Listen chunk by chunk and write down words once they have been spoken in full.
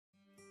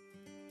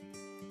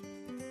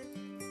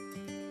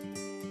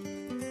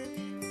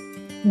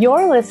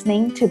You're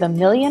listening to the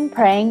Million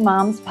Praying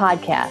Moms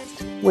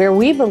podcast, where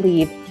we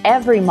believe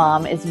every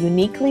mom is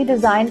uniquely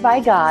designed by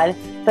God,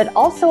 but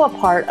also a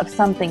part of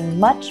something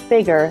much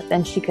bigger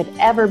than she could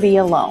ever be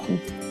alone.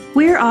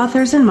 We're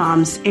authors and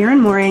moms, Erin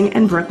Mooring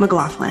and Brooke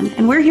McLaughlin,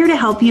 and we're here to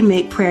help you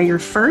make prayer your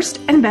first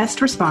and best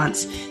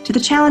response to the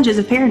challenges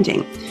of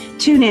parenting.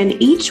 Tune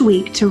in each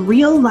week to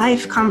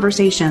real-life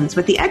conversations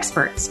with the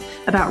experts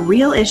about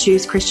real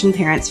issues Christian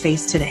parents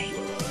face today.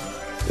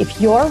 If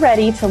you're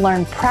ready to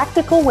learn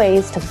practical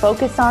ways to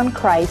focus on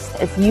Christ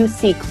as you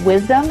seek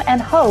wisdom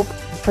and hope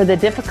for the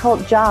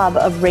difficult job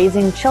of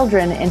raising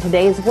children in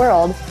today's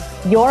world,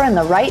 you're in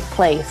the right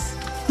place.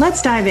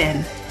 Let's dive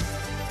in.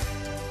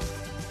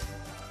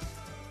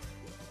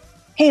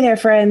 Hey there,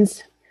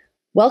 friends.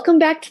 Welcome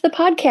back to the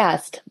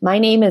podcast. My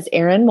name is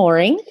Erin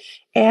Mooring.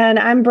 And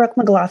I'm Brooke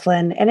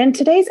McLaughlin. And in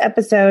today's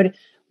episode,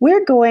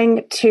 we're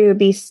going to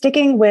be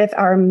sticking with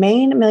our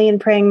main Million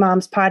Praying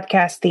Moms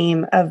podcast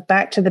theme of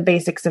Back to the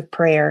Basics of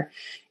Prayer.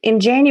 In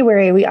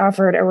January, we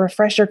offered a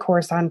refresher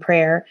course on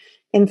prayer.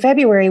 In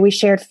February, we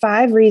shared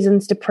 5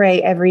 reasons to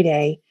pray every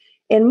day.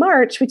 In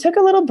March, we took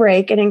a little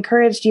break and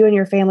encouraged you and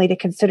your family to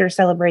consider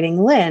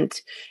celebrating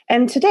Lent.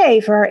 And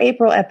today, for our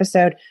April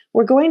episode,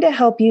 we're going to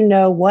help you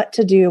know what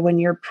to do when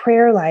your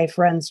prayer life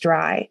runs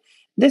dry.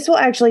 This will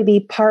actually be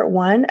part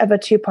 1 of a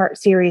 2-part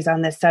series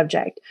on this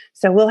subject.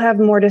 So we'll have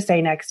more to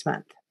say next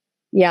month.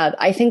 Yeah,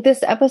 I think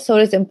this episode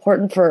is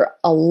important for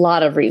a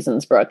lot of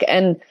reasons, Brooke,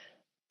 and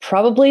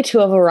probably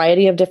to a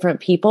variety of different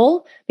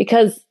people,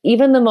 because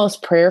even the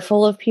most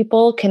prayerful of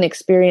people can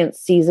experience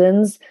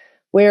seasons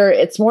where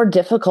it's more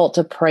difficult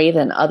to pray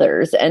than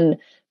others. And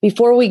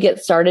before we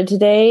get started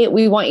today,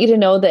 we want you to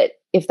know that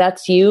if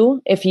that's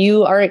you, if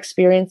you are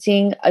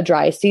experiencing a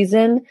dry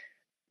season,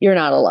 you're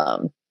not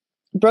alone.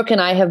 Brooke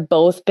and I have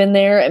both been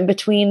there, and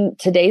between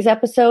today's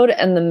episode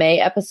and the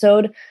May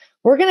episode,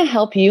 we're going to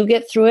help you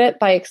get through it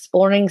by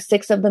exploring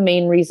 6 of the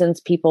main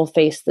reasons people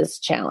face this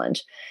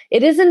challenge.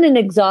 It isn't an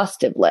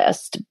exhaustive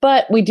list,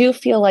 but we do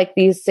feel like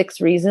these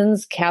 6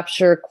 reasons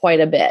capture quite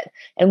a bit,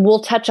 and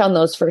we'll touch on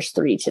those first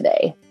 3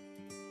 today.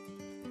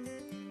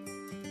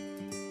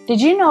 Did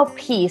you know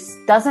peace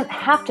doesn't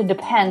have to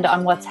depend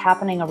on what's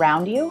happening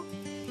around you?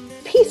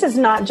 Peace is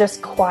not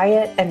just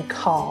quiet and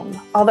calm,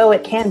 although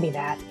it can be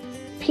that.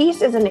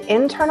 Peace is an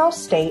internal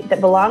state that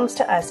belongs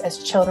to us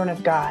as children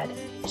of God,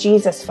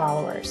 Jesus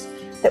followers,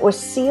 that was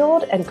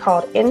sealed and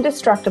called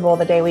indestructible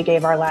the day we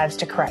gave our lives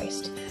to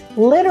Christ.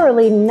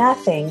 Literally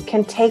nothing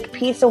can take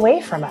peace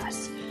away from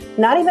us,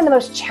 not even the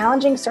most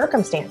challenging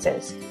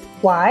circumstances.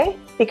 Why?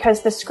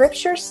 Because the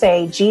scriptures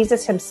say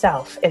Jesus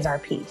himself is our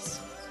peace.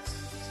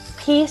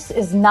 Peace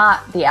is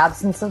not the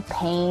absence of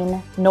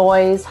pain,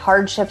 noise,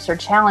 hardships, or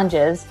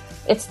challenges.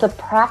 It's the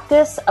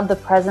practice of the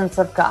presence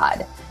of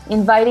God,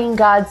 inviting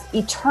God's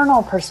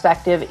eternal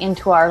perspective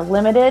into our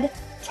limited,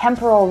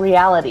 temporal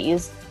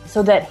realities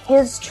so that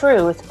his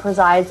truth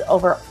presides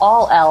over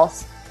all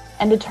else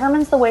and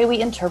determines the way we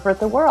interpret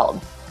the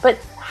world. But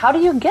how do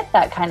you get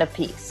that kind of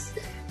peace?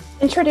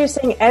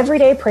 Introducing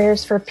Everyday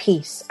Prayers for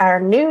Peace, our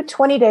new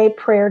 20-day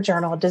prayer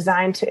journal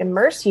designed to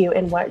immerse you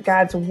in what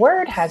God's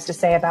Word has to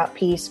say about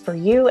peace for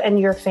you and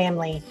your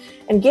family,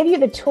 and give you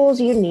the tools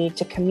you need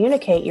to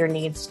communicate your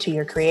needs to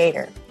your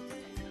Creator.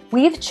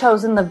 We've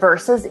chosen the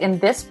verses in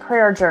this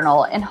prayer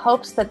journal in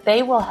hopes that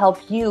they will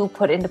help you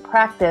put into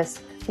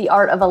practice the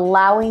art of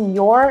allowing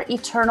your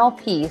eternal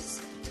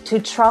peace to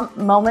trump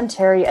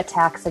momentary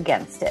attacks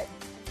against it.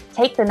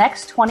 Take the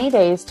next 20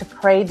 days to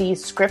pray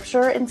these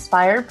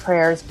scripture-inspired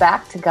prayers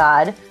back to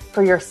God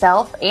for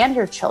yourself and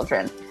your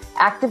children,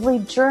 actively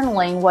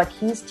journaling what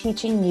he's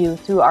teaching you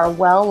through our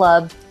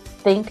well-loved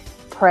Think,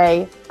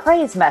 Pray,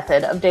 Praise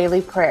method of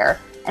daily prayer,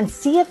 and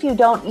see if you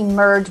don't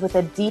emerge with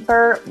a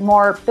deeper,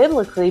 more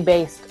biblically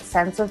based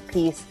sense of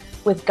peace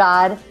with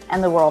God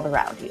and the world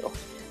around you.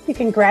 You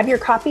can grab your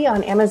copy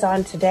on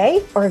Amazon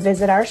today or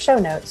visit our show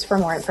notes for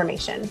more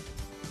information.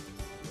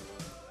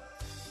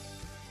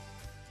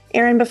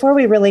 Erin, before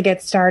we really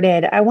get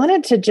started, I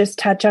wanted to just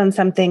touch on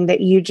something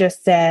that you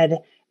just said,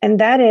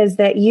 and that is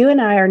that you and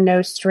I are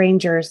no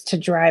strangers to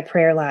dry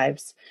prayer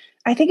lives.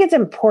 I think it's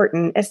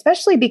important,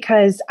 especially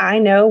because I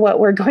know what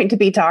we're going to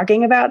be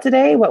talking about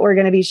today, what we're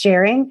going to be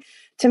sharing,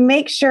 to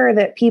make sure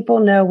that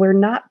people know we're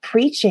not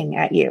preaching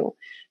at you.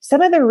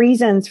 Some of the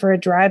reasons for a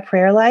dry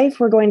prayer life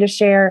we're going to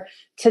share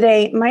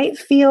today might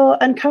feel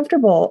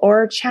uncomfortable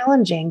or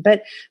challenging,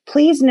 but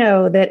please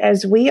know that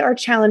as we are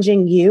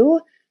challenging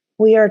you,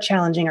 we are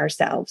challenging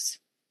ourselves.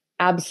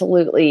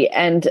 Absolutely.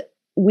 And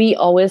we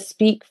always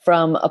speak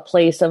from a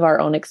place of our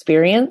own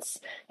experience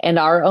and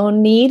our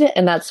own need.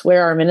 And that's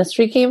where our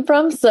ministry came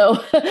from.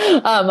 So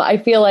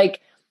I feel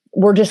like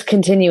we're just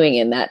continuing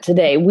in that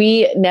today.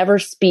 We never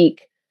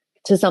speak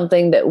to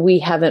something that we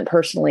haven't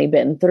personally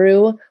been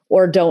through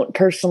or don't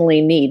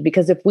personally need,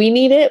 because if we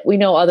need it, we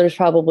know others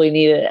probably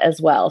need it as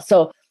well.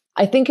 So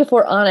I think if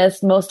we're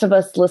honest, most of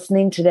us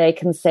listening today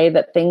can say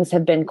that things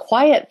have been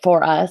quiet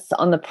for us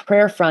on the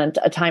prayer front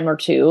a time or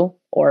two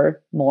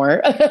or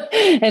more.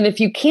 And if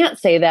you can't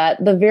say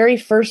that, the very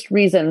first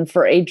reason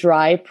for a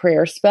dry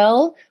prayer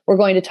spell we're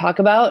going to talk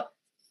about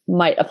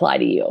might apply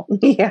to you.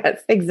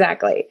 Yes,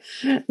 exactly.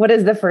 What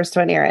is the first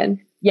one,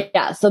 Erin?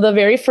 Yeah. So the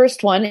very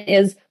first one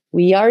is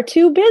we are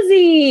too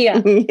busy.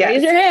 Yes.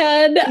 Raise your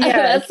hand.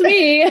 Yes. That's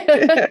me.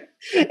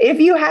 If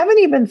you haven't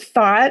even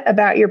thought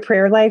about your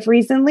prayer life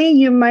recently,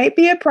 you might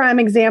be a prime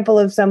example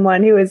of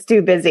someone who is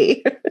too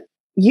busy.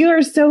 You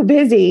are so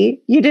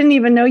busy, you didn't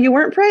even know you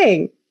weren't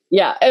praying.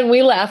 Yeah. And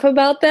we laugh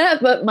about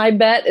that, but my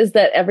bet is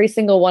that every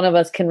single one of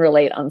us can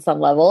relate on some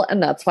level.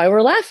 And that's why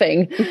we're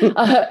laughing.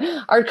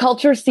 Our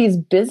culture sees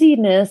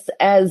busyness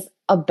as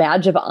a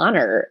badge of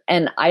honor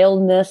and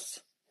idleness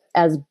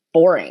as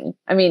boring.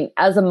 I mean,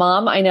 as a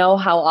mom, I know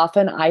how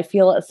often I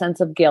feel a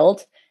sense of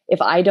guilt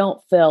if I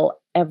don't fill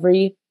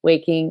every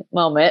waking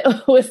moment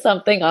with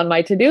something on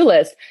my to-do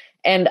list.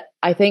 And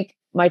I think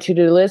my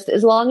to-do list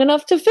is long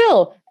enough to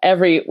fill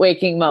every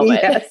waking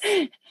moment.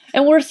 Yes.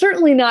 And we're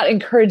certainly not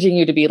encouraging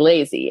you to be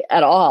lazy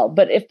at all.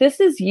 But if this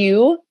is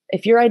you,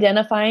 if you're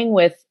identifying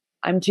with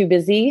I'm too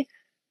busy,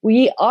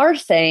 we are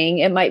saying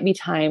it might be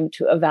time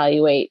to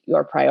evaluate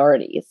your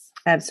priorities.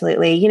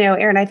 Absolutely. You know,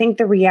 Erin, I think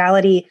the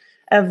reality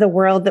of the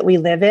world that we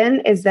live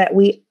in is that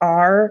we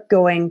are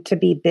going to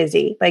be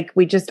busy. Like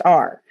we just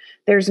are.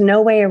 There's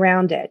no way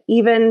around it.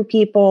 Even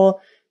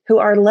people who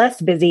are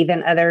less busy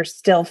than others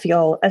still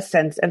feel a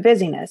sense of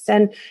busyness.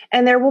 And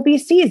there will be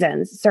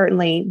seasons,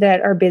 certainly,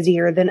 that are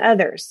busier than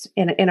others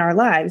in our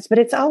lives, but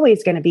it's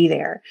always going to be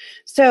there.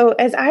 So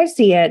as I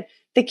see it,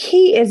 the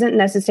key isn't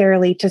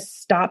necessarily to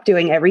stop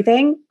doing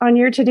everything on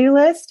your to-do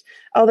list,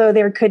 although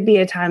there could be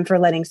a time for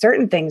letting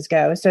certain things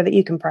go so that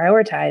you can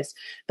prioritize.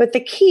 But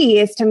the key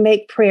is to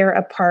make prayer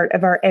a part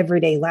of our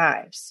everyday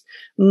lives,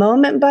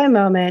 moment by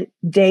moment,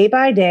 day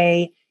by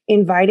day,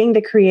 inviting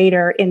the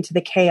Creator into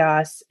the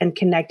chaos and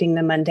connecting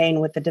the mundane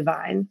with the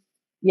divine.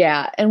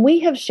 Yeah. And we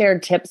have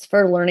shared tips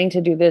for learning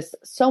to do this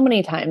so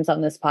many times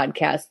on this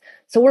podcast.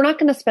 So we're not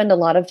going to spend a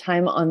lot of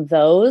time on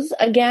those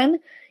again.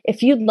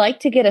 If you'd like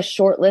to get a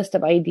short list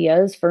of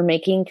ideas for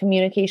making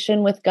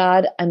communication with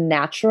God a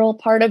natural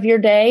part of your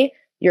day,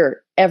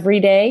 your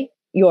everyday,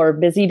 your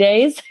busy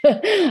days,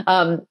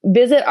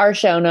 visit our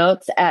show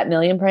notes at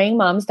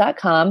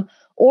millionprayingmoms.com.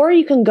 Or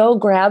you can go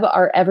grab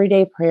our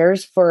everyday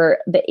prayers for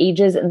the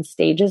Ages and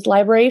Stages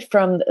library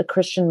from the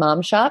Christian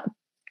Mom Shop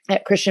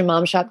at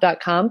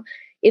christianmomshop.com.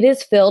 It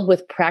is filled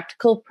with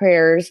practical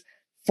prayers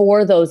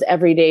for those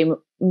everyday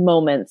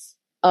moments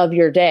of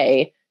your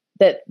day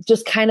that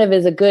just kind of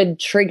is a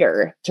good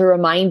trigger to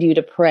remind you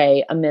to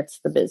pray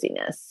amidst the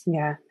busyness.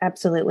 Yeah,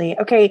 absolutely.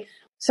 Okay,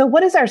 so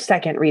what is our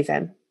second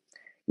reason?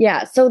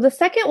 Yeah, so the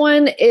second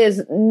one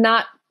is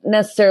not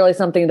necessarily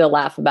something to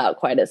laugh about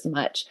quite as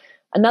much.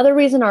 Another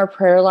reason our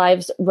prayer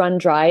lives run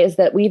dry is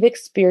that we've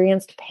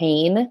experienced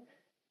pain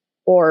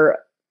or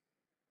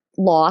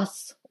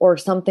loss or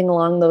something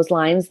along those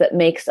lines that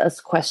makes us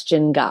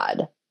question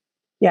God.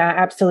 Yeah,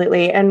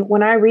 absolutely. And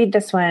when I read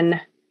this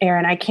one,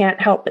 Erin, I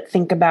can't help but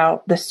think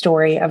about the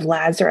story of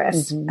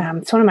Lazarus. Mm-hmm.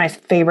 It's one of my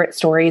favorite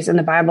stories in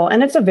the Bible,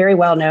 and it's a very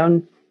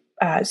well-known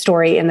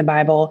story in the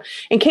Bible.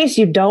 In case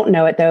you don't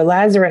know it, though,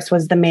 Lazarus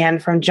was the man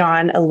from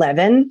John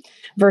 11,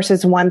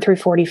 verses 1 through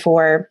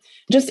 44.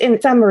 Just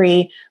in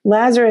summary,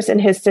 Lazarus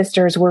and his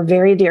sisters were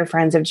very dear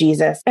friends of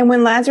Jesus. And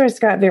when Lazarus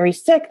got very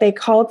sick, they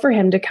called for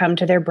him to come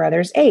to their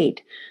brother's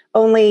aid.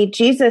 Only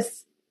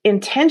Jesus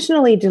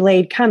intentionally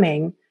delayed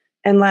coming,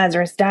 and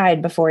Lazarus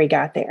died before he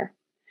got there.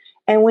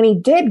 And when he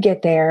did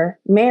get there,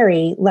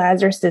 Mary,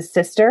 Lazarus'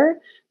 sister,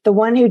 the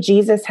one who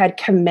Jesus had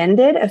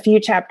commended a few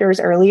chapters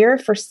earlier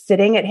for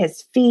sitting at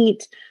his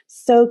feet,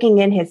 soaking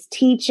in his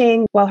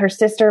teaching while her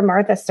sister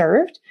Martha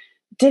served,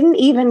 didn't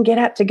even get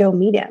up to go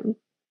meet him.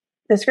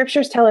 The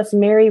scriptures tell us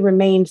Mary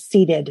remained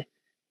seated.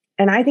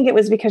 And I think it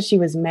was because she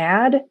was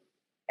mad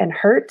and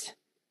hurt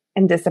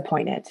and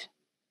disappointed.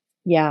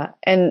 Yeah.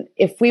 And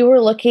if we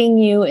were looking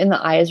you in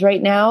the eyes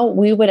right now,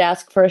 we would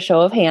ask for a show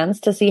of hands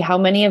to see how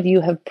many of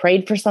you have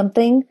prayed for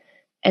something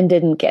and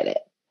didn't get it.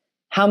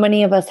 How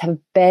many of us have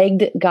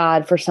begged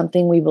God for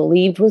something we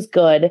believed was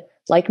good,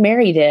 like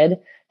Mary did,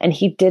 and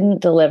he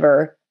didn't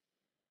deliver,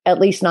 at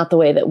least not the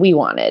way that we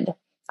wanted.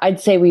 I'd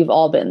say we've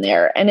all been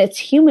there. And it's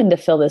human to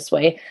feel this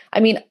way. I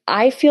mean,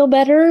 I feel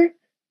better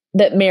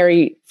that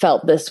Mary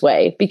felt this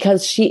way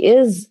because she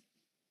is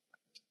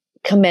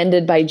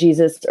commended by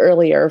Jesus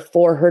earlier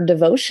for her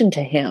devotion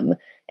to him.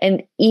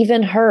 And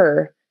even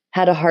her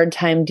had a hard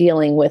time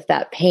dealing with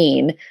that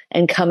pain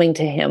and coming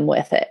to him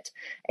with it.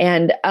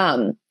 And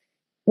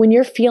when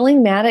you're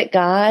feeling mad at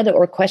God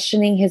or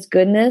questioning his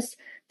goodness,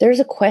 there's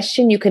a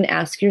question you can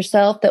ask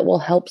yourself that will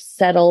help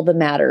settle the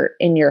matter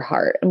in your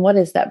heart. And what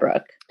is that,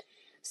 Brooke?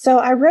 So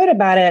I wrote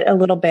about it a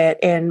little bit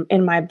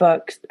in my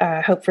book,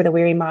 Hope for the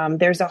Weary Mom.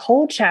 There's a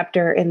whole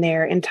chapter in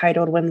there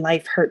entitled When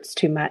Life Hurts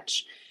Too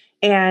Much.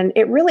 And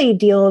it really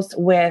deals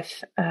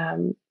with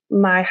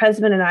my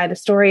husband and I, the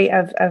story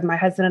of my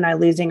husband and I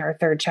losing our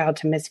third child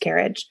to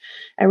miscarriage.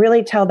 I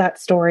really tell that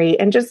story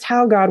and just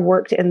how God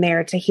worked in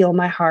there to heal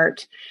my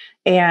heart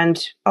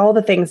and all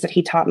the things that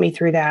he taught me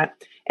through that.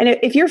 And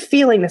if you're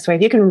feeling this way,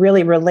 if you can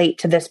really relate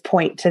to this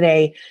point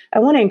today, I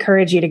want to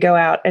encourage you to go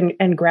out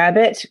and grab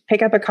it,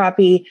 pick up a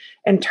copy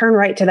and turn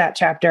right to that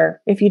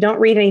chapter. If you don't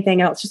read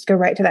anything else, just go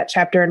right to that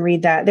chapter and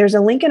read that. There's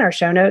a link in our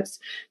show notes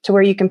to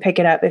where you can pick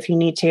it up if you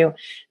need to. And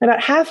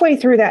about halfway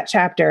through that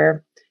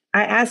chapter,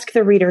 I ask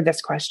the reader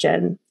this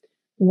question: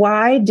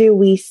 why do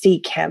we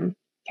seek him?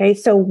 Okay,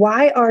 so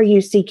why are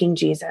you seeking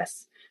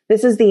Jesus?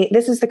 This is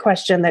the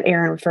question that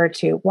Aaron referred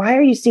to. Why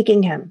are you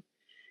seeking him?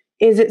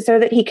 Is it so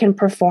that he can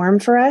perform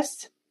for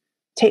us,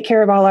 take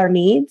care of all our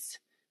needs,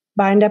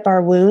 bind up our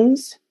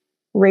wounds,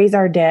 raise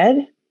our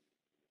dead?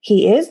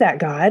 He is that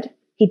God.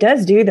 He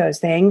does do those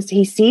things.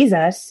 He sees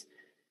us.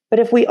 But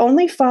if we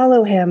only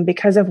follow him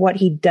because of what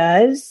he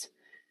does,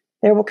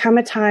 there will come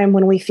a time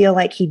when we feel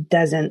like he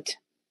doesn't.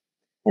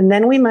 And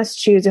then we must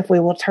choose if we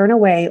will turn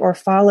away or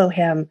follow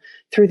him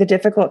through the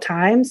difficult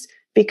times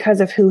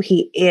because of who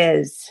he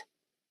is,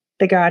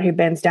 the God who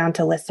bends down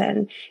to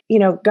listen. You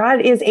know, God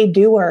is a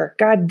doer.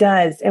 God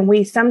does. And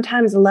we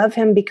sometimes love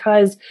him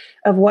because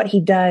of what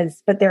he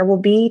does. But there will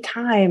be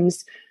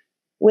times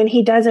when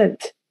he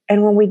doesn't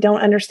and when we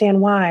don't understand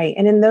why.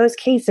 And in those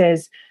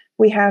cases,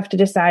 we have to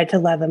decide to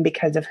love him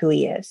because of who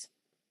he is.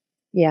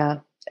 Yeah.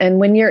 And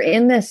when you're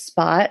in this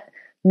spot,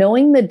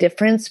 knowing the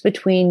difference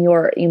between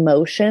your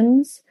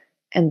emotions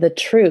and the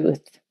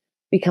truth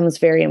becomes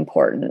very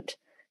important.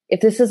 If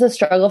this is a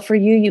struggle for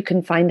you, you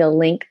can find a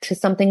link to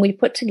something we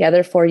put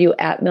together for you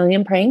at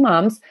Million Praying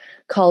Moms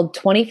called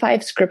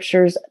 25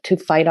 Scriptures to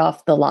Fight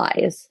Off the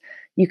Lies.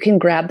 You can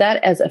grab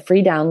that as a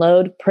free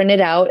download, print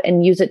it out,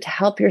 and use it to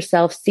help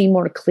yourself see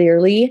more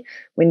clearly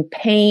when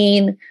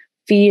pain,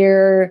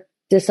 fear,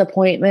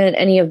 disappointment,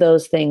 any of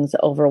those things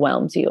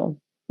overwhelms you.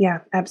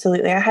 Yeah,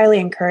 absolutely. I highly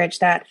encourage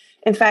that.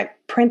 In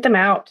fact, print them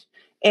out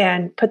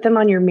and put them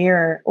on your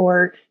mirror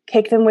or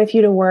take them with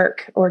you to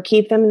work or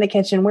keep them in the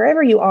kitchen.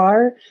 Wherever you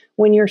are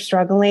when you're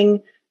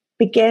struggling,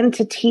 begin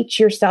to teach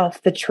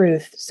yourself the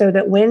truth so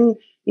that when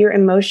your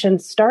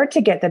emotions start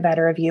to get the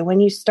better of you, when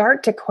you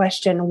start to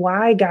question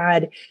why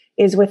God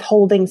is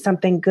withholding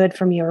something good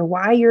from you or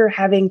why you're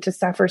having to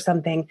suffer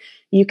something,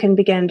 you can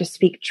begin to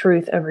speak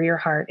truth over your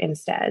heart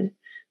instead.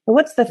 But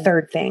what's the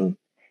third thing?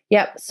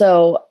 Yep.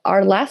 So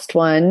our last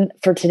one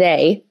for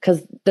today,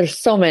 because there's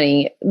so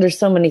many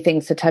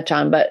things to touch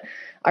on, but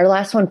our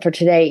last one for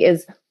today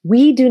is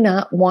we do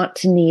not want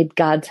to need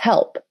God's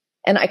help.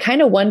 And I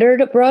kind of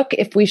wondered, Brooke,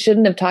 if we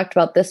shouldn't have talked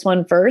about this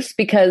one first,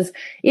 because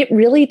it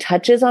really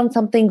touches on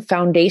something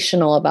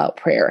foundational about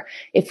prayer.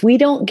 If we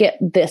don't get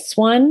this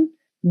one,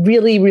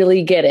 really,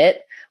 really get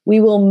it, we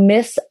will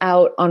miss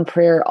out on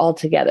prayer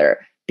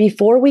altogether.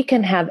 Before we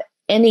can have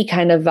any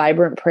kind of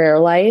vibrant prayer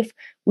life,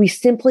 we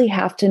simply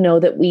have to know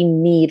that we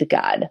need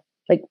God.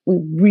 Like, we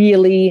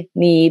really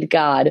need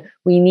God.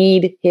 We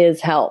need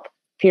his help,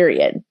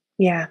 period.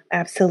 Yeah,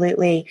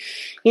 absolutely.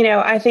 You know,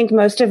 I think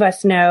most of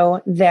us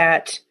know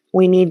that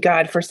we need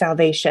God for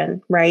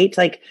salvation, right?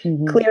 Like,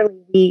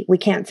 clearly we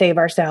can't save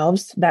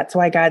ourselves. That's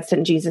why God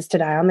sent Jesus to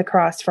die on the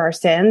cross for our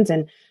sins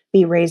and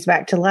be raised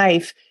back to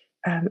life.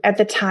 At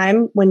the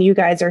time when you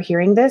guys are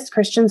hearing this,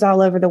 Christians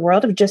all over the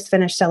world have just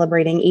finished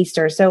celebrating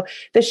Easter. So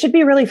this should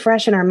be really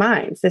fresh in our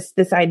minds,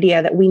 this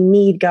idea that we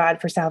need God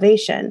for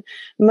salvation.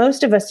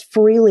 Most of us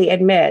freely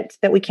admit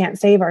that we can't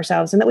save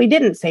ourselves and that we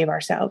didn't save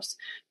ourselves,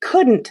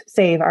 couldn't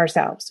save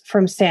ourselves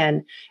from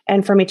sin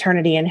and from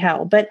eternity in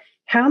hell. But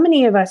how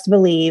many of us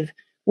believe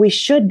we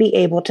should be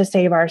able to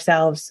save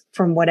ourselves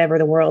from whatever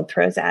the world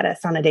throws at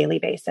us on a daily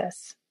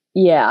basis?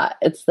 Yeah,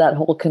 it's that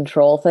whole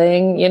control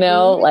thing,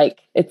 like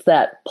it's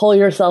that pull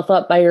yourself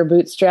up by your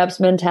bootstraps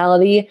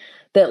mentality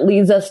that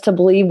leads us to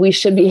believe we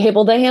should be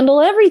able to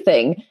handle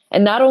everything,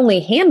 and not only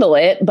handle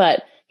it,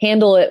 but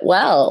handle it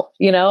well,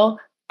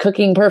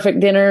 cooking perfect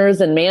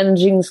dinners and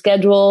managing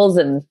schedules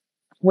and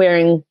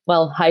wearing,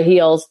 high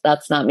heels.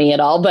 That's not me at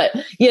all, but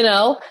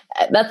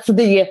that's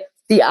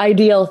the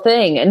ideal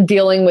thing, and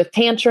dealing with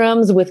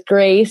tantrums with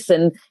grace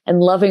and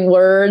loving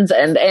words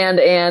and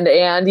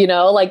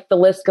like the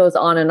list goes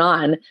on and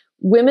on.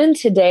 Women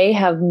today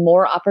have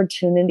more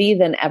opportunity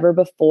than ever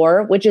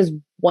before, which is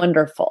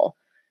wonderful.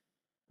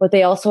 But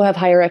they also have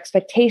higher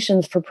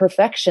expectations for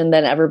perfection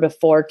than ever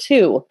before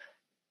too,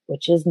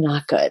 which is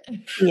not good.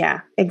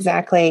 Yeah,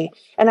 exactly.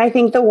 And I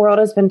think the world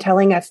has been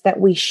telling us that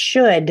we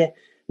should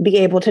be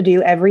able to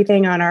do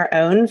everything on our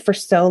own for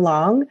so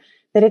long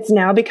that it's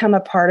now become a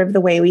part of the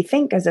way we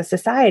think as a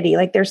society.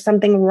 Like, there's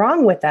something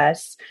wrong with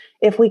us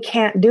if we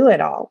can't do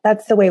it all.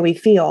 That's the way we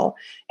feel.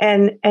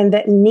 And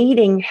that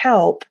needing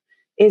help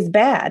is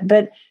bad.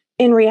 But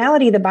in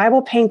reality, the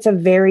Bible paints a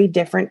very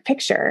different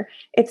picture.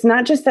 It's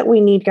not just that we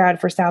need God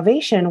for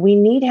salvation. We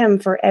need him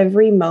for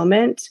every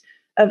moment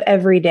of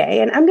every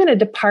day. And I'm going to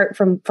depart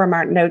from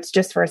our notes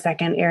just for a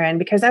second, Aaron,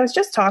 because I was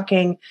just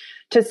talking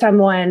to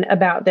someone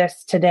about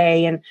this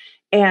today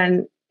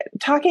and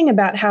talking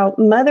about how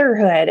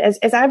motherhood,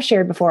 as I've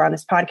shared before on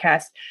this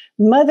podcast,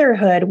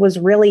 motherhood was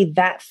really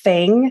that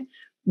thing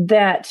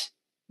that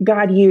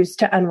God used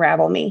to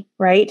unravel me,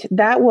 right?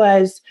 That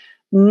was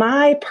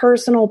my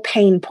personal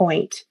pain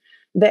point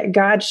that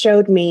God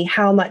showed me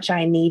how much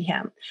I need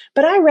him.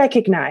 But I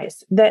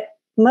recognize that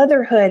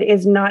motherhood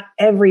is not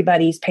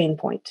everybody's pain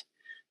point.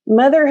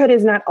 Motherhood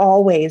is not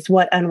always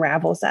what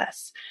unravels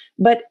us,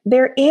 but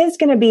there is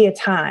going to be a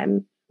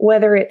time,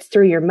 whether it's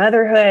through your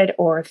motherhood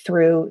or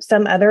through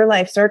some other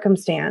life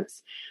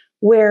circumstance,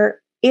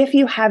 where if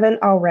you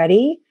haven't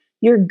already,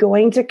 you're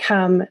going to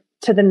come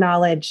to the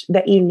knowledge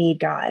that you need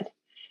God.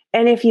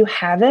 And if you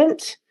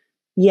haven't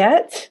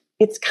yet,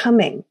 it's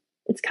coming.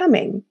 It's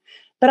coming.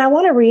 But I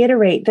want to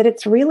reiterate that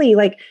it's really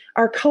like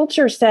our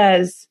culture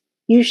says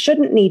you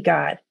shouldn't need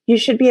God. You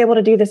should be able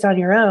to do this on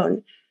your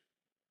own.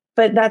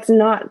 But that's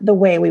not the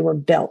way we were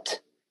built.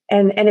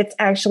 And it's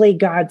actually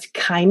God's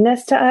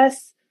kindness to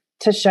us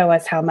to show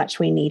us how much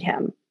we need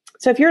him.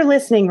 So if you're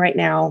listening right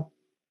now,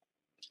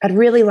 I'd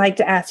really like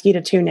to ask you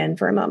to tune in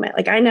for a moment.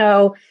 Like, I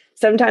know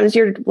sometimes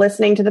you're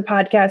listening to the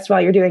podcast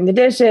while you're doing the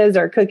dishes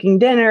or cooking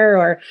dinner,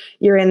 or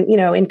you're in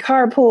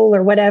carpool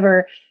or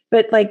whatever,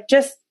 but like,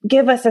 just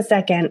give us a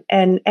second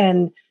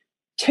and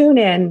tune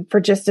in for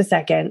just a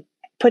second.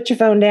 Put your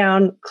phone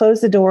down,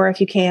 close the door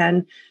if you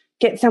can,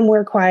 get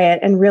somewhere quiet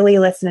and really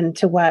listen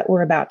to what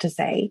we're about to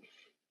say.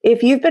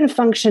 If you've been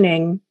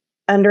functioning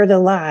under the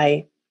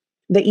lie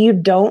that you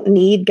don't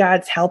need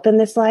God's help in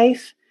this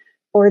life,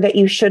 or that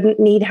you shouldn't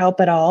need help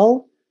at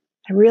all,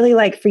 I'd really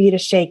like for you to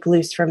shake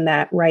loose from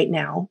that right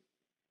now.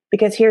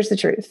 Because here's the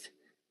truth.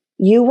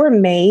 You were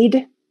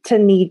made to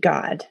need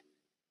God.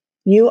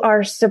 You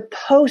are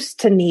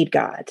supposed to need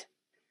God.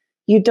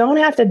 You don't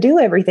have to do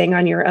everything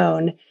on your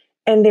own.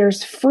 And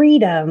there's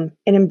freedom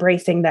in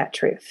embracing that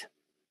truth.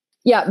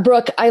 Yeah,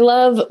 Brooke, I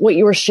love what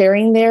you were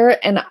sharing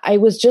there. And I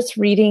was just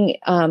reading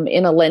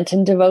in a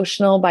Lenten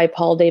devotional by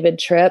Paul David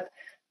Tripp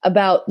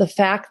about the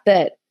fact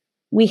that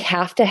we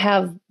have to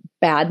have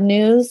bad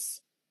news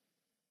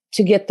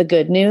to get the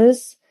good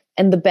news.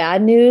 And the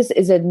bad news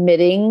is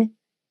admitting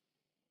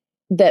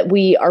that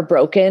we are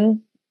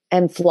broken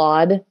and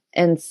flawed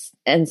and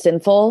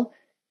sinful.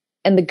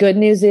 And the good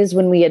news is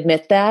when we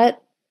admit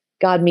that,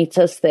 God meets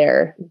us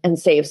there and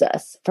saves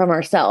us from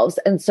ourselves.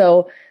 And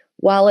so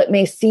while it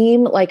may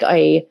seem like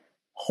a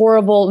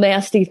horrible,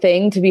 nasty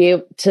thing to be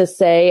able to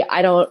say,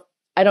 I don't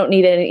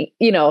need any,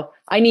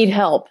 I need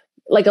help.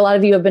 Like, a lot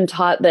of you have been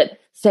taught that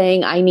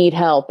saying I need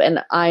help and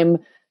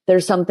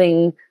there's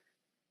something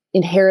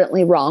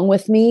inherently wrong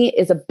with me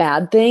is a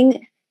bad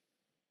thing.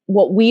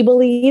 What we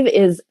believe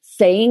is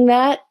saying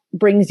that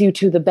brings you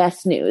to the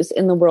best news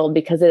in the world,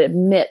 because it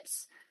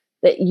admits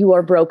that you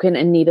are broken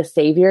and need a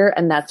savior.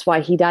 And that's why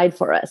he died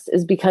for us,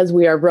 is because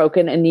we are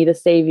broken and need a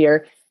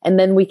savior. And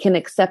then we can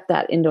accept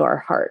that into our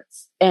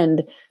hearts.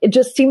 And it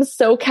just seems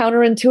so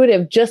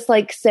counterintuitive, just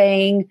like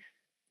saying,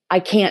 I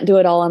can't do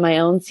it all on my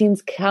own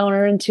seems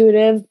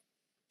counterintuitive.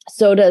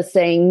 So does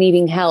saying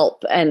needing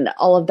help and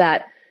all of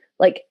that.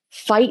 Like,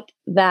 fight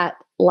that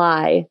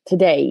lie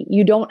today.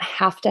 You don't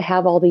have to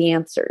have all the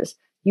answers.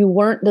 You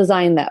weren't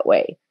designed that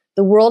way.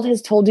 The world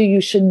has told you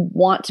you should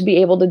want to be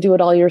able to do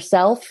it all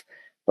yourself,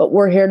 but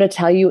we're here to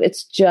tell you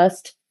it's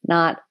just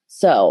not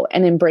so.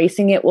 And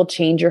embracing it will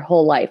change your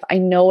whole life. I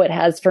know it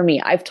has for me.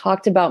 I've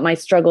talked about my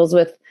struggles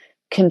with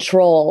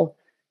control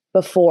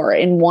before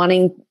and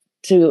wanting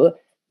to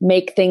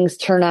make things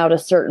turn out a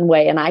certain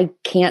way, and I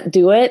can't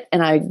do it,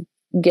 and I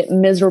get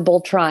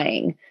miserable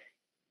trying.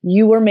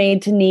 You were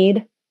made to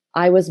need.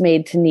 I was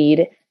made to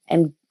need,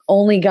 and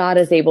only God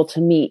is able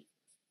to meet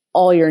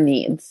all your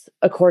needs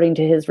according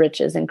to his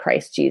riches in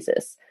Christ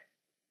Jesus.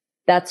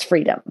 That's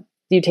freedom.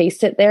 Do you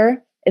taste it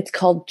there? It's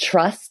called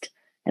trust.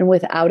 And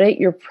without it,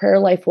 your prayer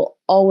life will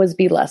always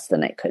be less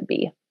than it could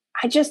be.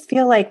 I just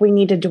feel like we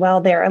need to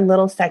dwell there a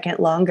little second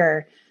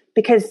longer,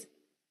 because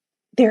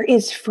there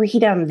is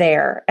freedom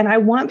there. And I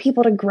want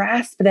people to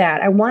grasp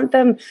that. I want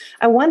them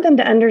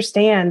to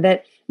understand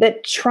that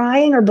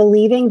trying or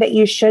believing that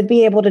you should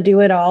be able to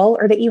do it all,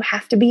 or that you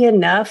have to be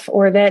enough,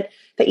 or that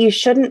you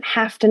shouldn't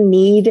have to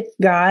need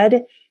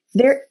God,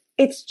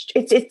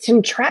 it's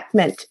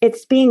entrapment.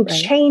 It's being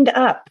chained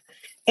up.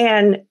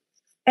 And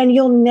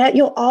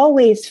you'll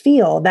always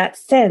feel that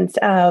sense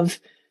of,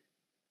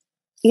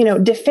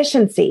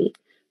 deficiency,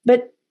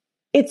 but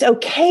it's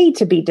okay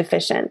to be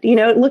deficient.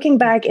 Looking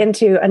back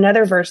into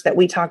another verse that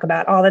we talk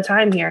about all the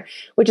time here,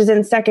 which is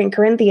in 2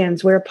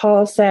 Corinthians, where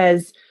Paul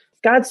says,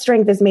 God's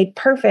strength is made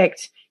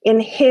perfect in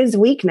his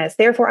weakness.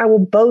 Therefore, I will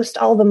boast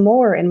all the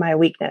more in my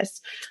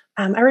weakness.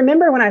 I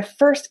remember when I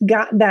first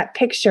got that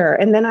picture,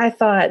 and then I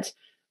thought,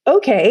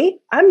 okay,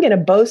 I'm going to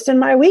boast in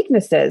my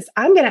weaknesses.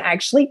 I'm going to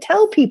actually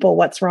tell people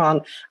what's wrong.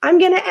 I'm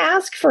going to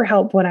ask for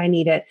help when I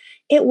need it.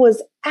 It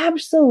was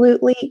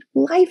absolutely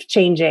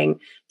life-changing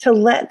to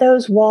let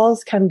those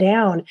walls come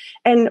down.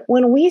 And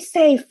when we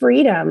say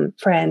freedom,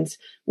 friends,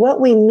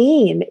 what we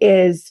mean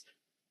is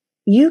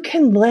you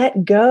can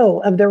let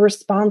go of the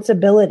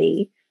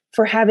responsibility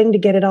for having to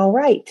get it all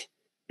right,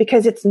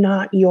 because it's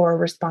not your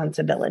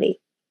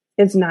responsibility.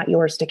 It's not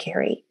yours to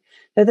carry.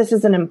 So this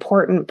is an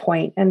important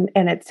point, and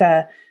it's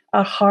a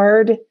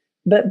hard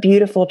but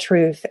beautiful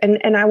truth.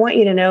 And I want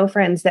you to know,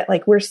 friends, that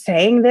like we're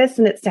saying this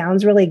and it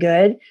sounds really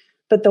good,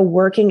 but the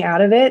working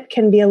out of it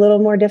can be a little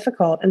more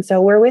difficult. And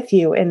so we're with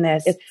you in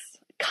this. It's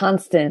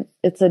constant.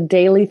 It's a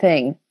daily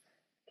thing.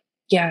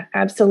 Yeah,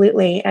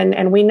 absolutely.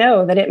 And we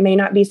know that it may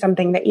not be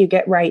something that you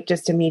get right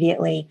just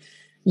immediately.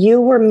 You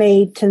were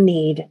made to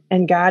need,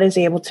 and God is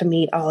able to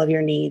meet all of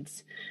your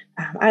needs.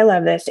 I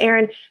love this.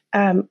 Erin,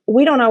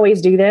 we don't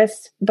always do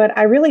this, but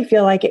I really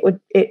feel like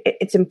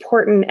it's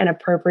important and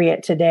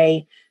appropriate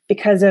today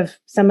because of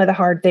some of the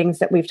hard things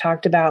that we've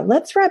talked about.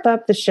 Let's wrap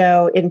up the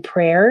show in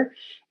prayer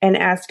and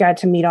ask God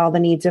to meet all the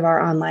needs of our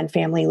online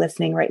family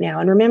listening right now.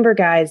 And remember,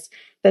 guys,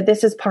 that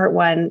this is part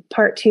 1.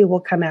 Part 2 will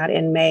come out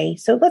in May.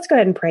 So let's go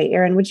ahead and pray.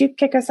 Erin, would you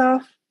kick us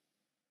off?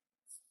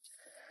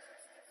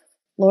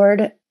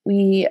 Lord,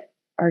 we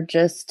are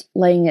just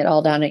laying it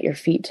all down at your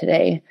feet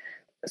today.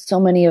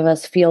 So many of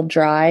us feel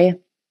dry.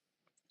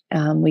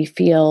 We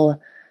feel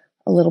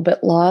a little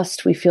bit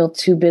lost. We feel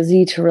too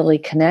busy to really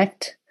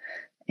connect.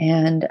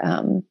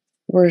 And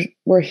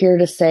we're here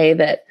to say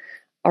that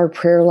our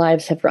prayer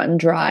lives have run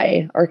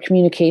dry. Our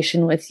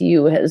communication with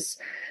you has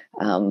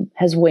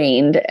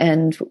waned,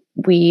 and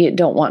we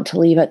don't want to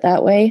leave it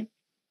that way.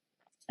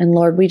 And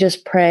Lord, we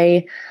just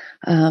pray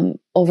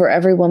over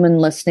every woman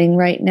listening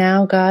right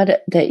now, God,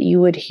 that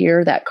you would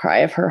hear that cry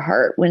of her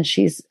heart when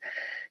she's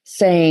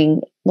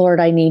saying, Lord,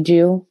 I need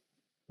you.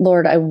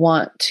 Lord, I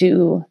want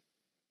to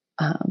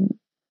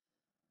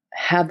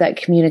have that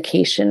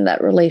communication,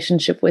 that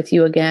relationship with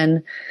you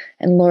again.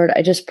 And Lord,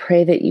 I just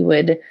pray that you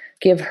would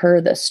give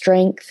her the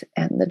strength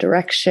and the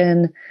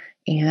direction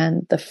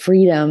and the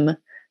freedom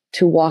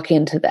to walk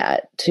into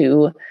that,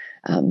 to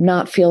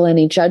not feel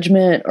any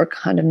judgment or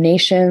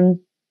condemnation,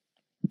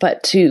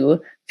 but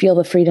to feel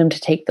the freedom to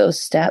take those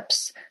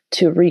steps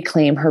to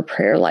reclaim her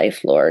prayer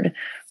life, Lord.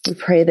 We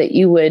pray that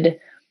you would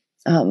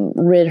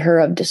rid her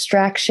of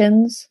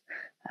distractions.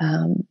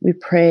 We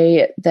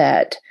pray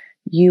that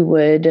you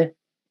would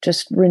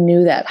just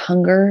renew that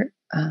hunger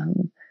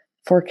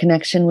for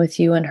connection with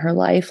you in her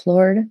life,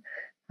 Lord.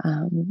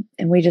 And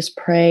we just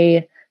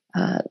pray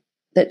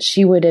that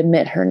she would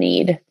admit her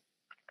need.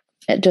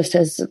 Just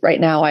as right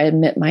now I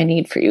admit my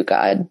need for you,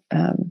 God.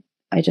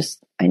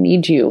 I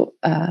need you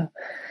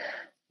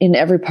in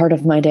every part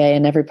of my day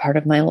and every part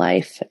of my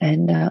life.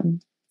 And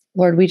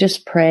Lord, we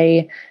just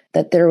pray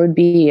that there would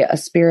be a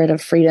spirit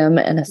of freedom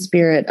and a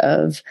spirit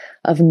of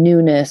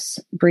newness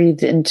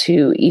breathed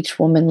into each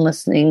woman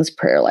listening's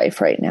prayer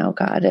life right now,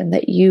 God, and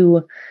that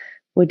you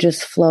would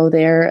just flow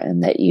there,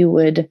 and that you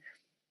would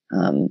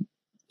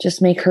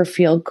just make her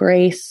feel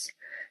grace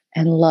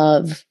and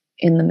love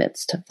in the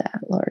midst of that,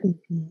 Lord.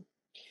 Mm-hmm.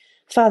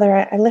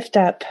 Father, I lift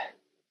up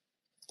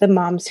the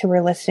moms who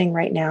are listening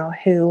right now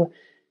who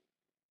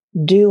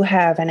do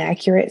have an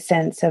accurate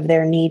sense of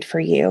their need for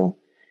you.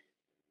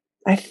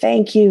 I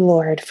thank you,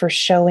 Lord, for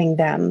showing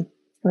them,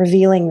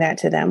 revealing that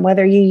to them,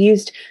 whether you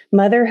used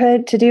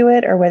motherhood to do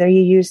it or whether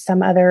you used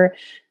some other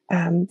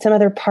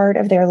part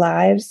of their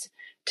lives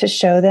to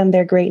show them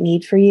their great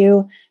need for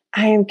you.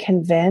 I am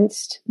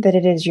convinced that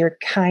it is your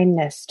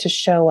kindness to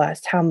show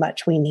us how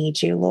much we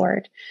need you,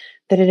 Lord,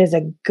 that it is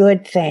a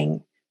good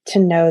thing to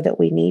know that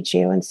we need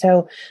you. And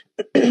so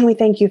we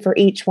thank you for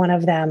each one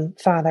of them,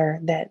 Father,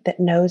 that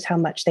knows how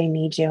much they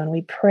need you. And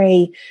we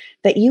pray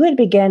that you would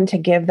begin to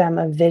give them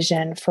a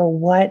vision for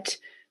what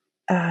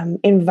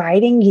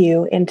inviting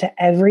you into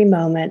every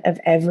moment of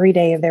every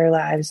day of their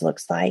lives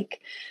looks like.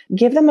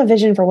 Give them a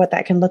vision for what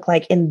that can look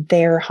like in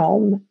their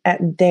home,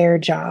 at their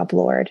job,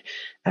 Lord.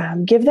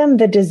 Give them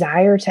the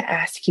desire to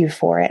ask you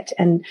for it,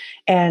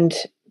 and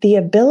the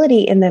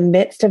ability in the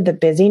midst of the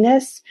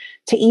busyness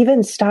to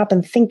even stop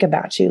and think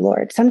about you,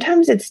 Lord.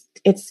 Sometimes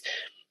it's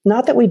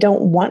not that we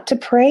don't want to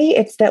pray,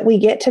 it's that we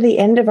get to the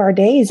end of our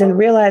days and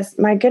realize,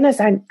 my goodness,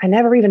 I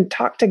never even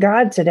talked to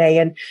God today.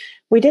 And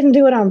we didn't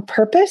do it on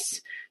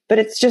purpose, but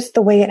it's just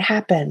the way it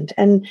happened.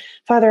 And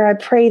Father, I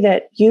pray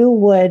that you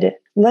would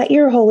let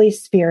your Holy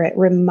Spirit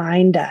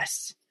remind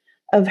us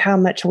of how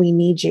much we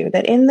need you,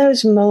 that in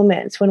those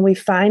moments when we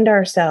find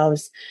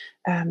ourselves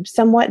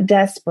somewhat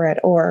desperate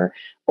or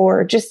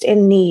just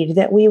in need,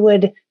 that we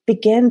would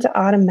begin to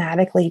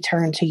automatically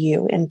turn to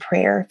you in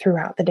prayer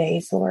throughout the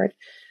days, Lord.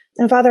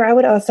 And Father, I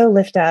would also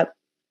lift up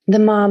the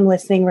mom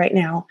listening right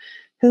now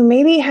who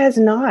maybe has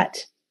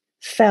not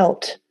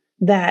felt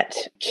that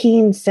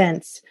keen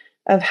sense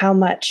of how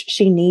much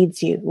she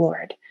needs you,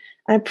 Lord.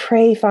 I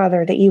pray,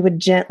 Father, that you would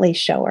gently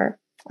show her.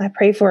 I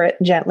pray for it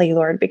gently,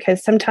 Lord,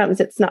 because sometimes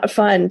it's not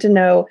fun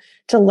to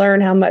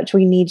learn how much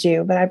we need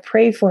you. But I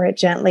pray for it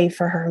gently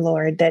for her,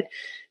 Lord, that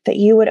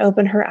you would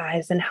open her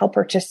eyes and help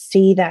her to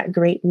see that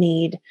great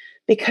need.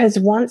 Because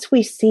once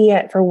we see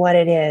it for what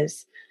it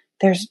is,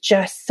 there's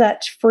just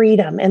such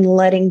freedom in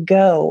letting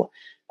go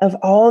of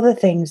all the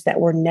things that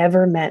were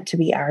never meant to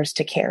be ours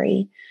to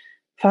carry.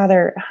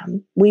 Father,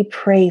 we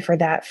pray for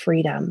that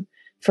freedom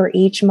for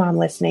each mom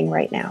listening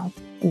right now.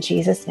 In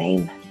Jesus'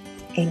 name,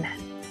 amen.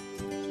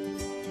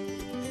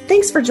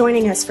 Thanks for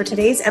joining us for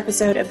today's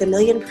episode of the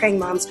Million Praying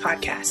Moms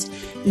podcast.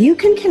 You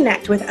can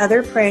connect with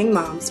other praying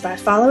moms by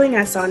following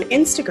us on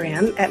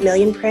Instagram at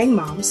Million Praying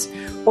Moms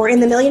or in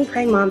the Million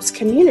Praying Moms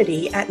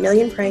community at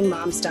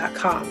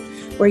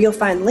millionprayingmoms.com. where you'll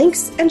find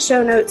links and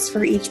show notes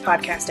for each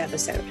podcast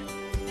episode.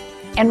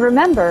 And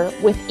remember,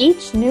 with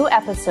each new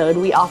episode,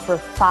 we offer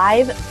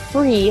 5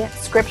 free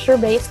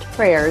scripture-based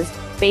prayers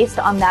based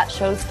on that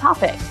show's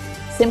topic.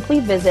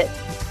 Simply visit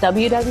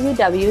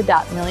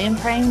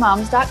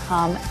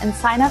www.millionprayingmoms.com and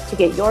sign up to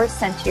get yours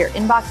sent to your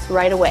inbox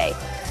right away.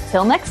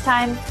 Till next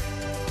time.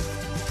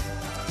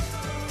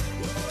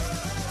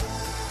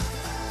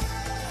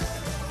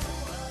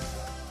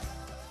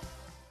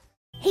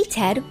 Hey,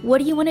 Ted, what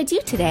do you want to do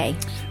today?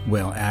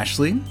 Well,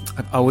 Ashley,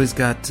 I've always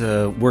got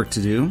work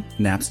to do,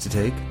 naps to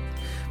take,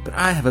 but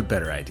I have a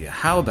better idea.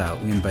 How about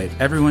we invite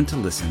everyone to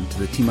listen to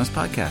the TMUS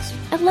podcast?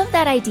 I love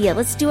that idea.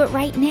 Let's do it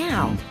right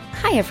now.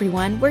 Hi,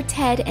 everyone. We're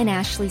Ted and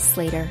Ashley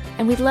Slater,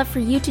 and we'd love for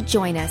you to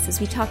join us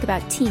as we talk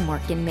about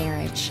teamwork in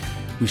marriage.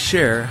 We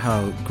share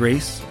how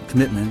grace,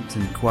 commitment,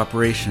 and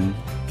cooperation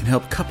can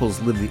help couples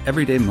live the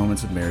everyday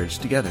moments of marriage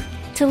together.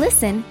 To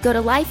listen, go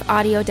to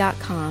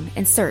lifeaudio.com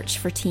and search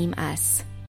for Team Us.